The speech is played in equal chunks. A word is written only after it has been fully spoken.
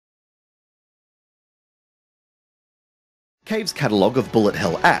Cave's catalogue of bullet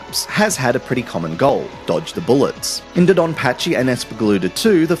hell apps has had a pretty common goal: dodge the bullets. In Dodonpachi and Espagaluda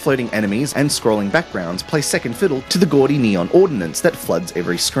 2, the floating enemies and scrolling backgrounds play second fiddle to the gaudy neon ordnance that floods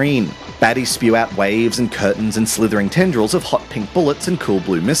every screen. Baddies spew out waves and curtains and slithering tendrils of hot pink bullets and cool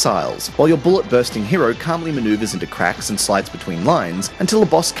blue missiles, while your bullet-bursting hero calmly maneuvers into cracks and slides between lines until a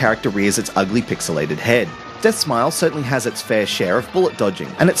boss character rears its ugly pixelated head. Deathsmiles certainly has its fair share of bullet dodging,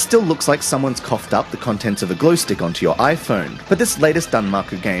 and it still looks like someone's coughed up the contents of a glow stick onto your iPhone, but this latest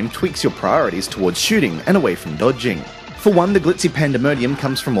Danmaku game tweaks your priorities towards shooting and away from dodging. For one, the glitzy pandemonium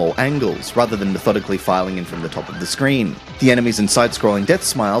comes from all angles, rather than methodically filing in from the top of the screen. The enemies in side-scrolling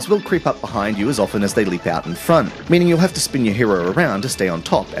Deathsmiles will creep up behind you as often as they leap out in front, meaning you'll have to spin your hero around to stay on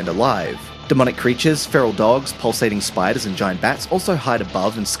top and alive. Demonic creatures, feral dogs, pulsating spiders and giant bats also hide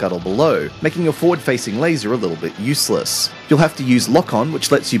above and scuttle below, making your forward-facing laser a little bit useless. You'll have to use lock-on,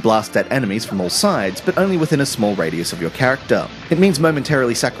 which lets you blast at enemies from all sides, but only within a small radius of your character. It means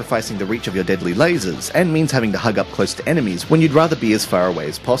momentarily sacrificing the reach of your deadly lasers, and means having to hug up close to enemies when you'd rather be as far away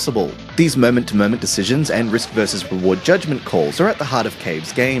as possible. These moment-to-moment decisions and risk versus reward judgment calls are at the heart of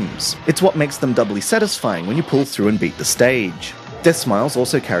Cave's games. It's what makes them doubly satisfying when you pull through and beat the stage. Deathsmiles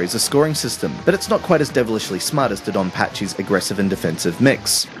also carries a scoring system, but it's not quite as devilishly smart as Dodonpachi's aggressive and defensive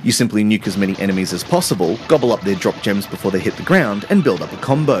mix. You simply nuke as many enemies as possible, gobble up their drop gems before they hit the ground, and build up a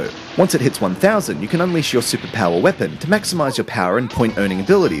combo. Once it hits 1000, you can unleash your superpower weapon to maximize your power and point-earning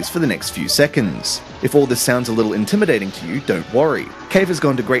abilities for the next few seconds. If all this sounds a little intimidating to you, don't worry. Cave has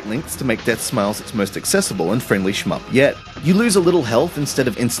gone to great lengths to make Deathsmiles its most accessible and friendly shmup yet. You lose a little health instead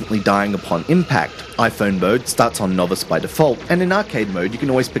of instantly dying upon impact. iPhone mode starts on Novice by default, and in arcade mode you can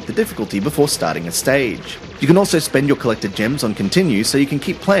always pick the difficulty before starting a stage. You can also spend your collected gems on Continue so you can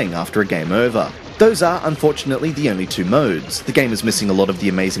keep playing after a game over. Those are, unfortunately, the only two modes. The game is missing a lot of the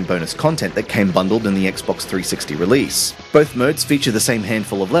amazing bonus content that came bundled in the Xbox 360 release. Both modes feature the same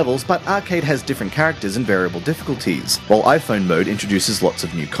handful of levels, but arcade has different characters and variable difficulties, while iPhone mode introduces lots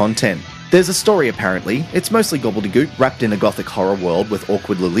of new content. There's a story apparently. It's mostly gobbledygook wrapped in a gothic horror world with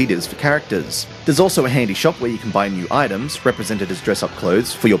awkward Lolitas for characters. There's also a handy shop where you can buy new items, represented as dress-up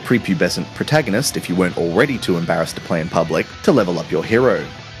clothes, for your prepubescent protagonist if you weren't already too embarrassed to play in public, to level up your hero.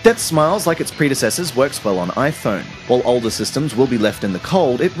 Deathsmiles, like its predecessors, works well on iPhone. While older systems will be left in the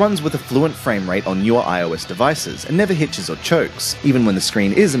cold, it runs with a fluent frame rate on newer iOS devices and never hitches or chokes, even when the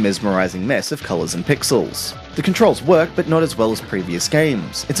screen is a mesmerizing mess of colors and pixels. The controls work, but not as well as previous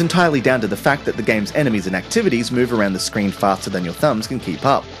games. It's entirely down to the fact that the game's enemies and activities move around the screen faster than your thumbs can keep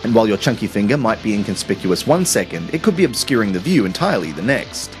up, and while your chunky finger might be inconspicuous 1 second, it could be obscuring the view entirely the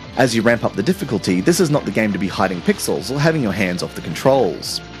next. As you ramp up the difficulty, this is not the game to be hiding pixels or having your hands off the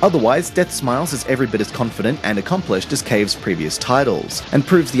controls. Otherwise, Deathsmiles is every bit as confident and accomplished as Cave's previous titles, and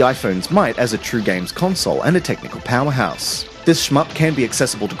proves the iPhone's might as a true games console and a technical powerhouse. This shmup can be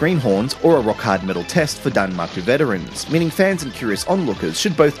accessible to greenhorns or a rock-hard metal test for Danmaku veterans, meaning fans and curious onlookers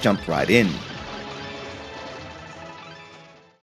should both jump right in.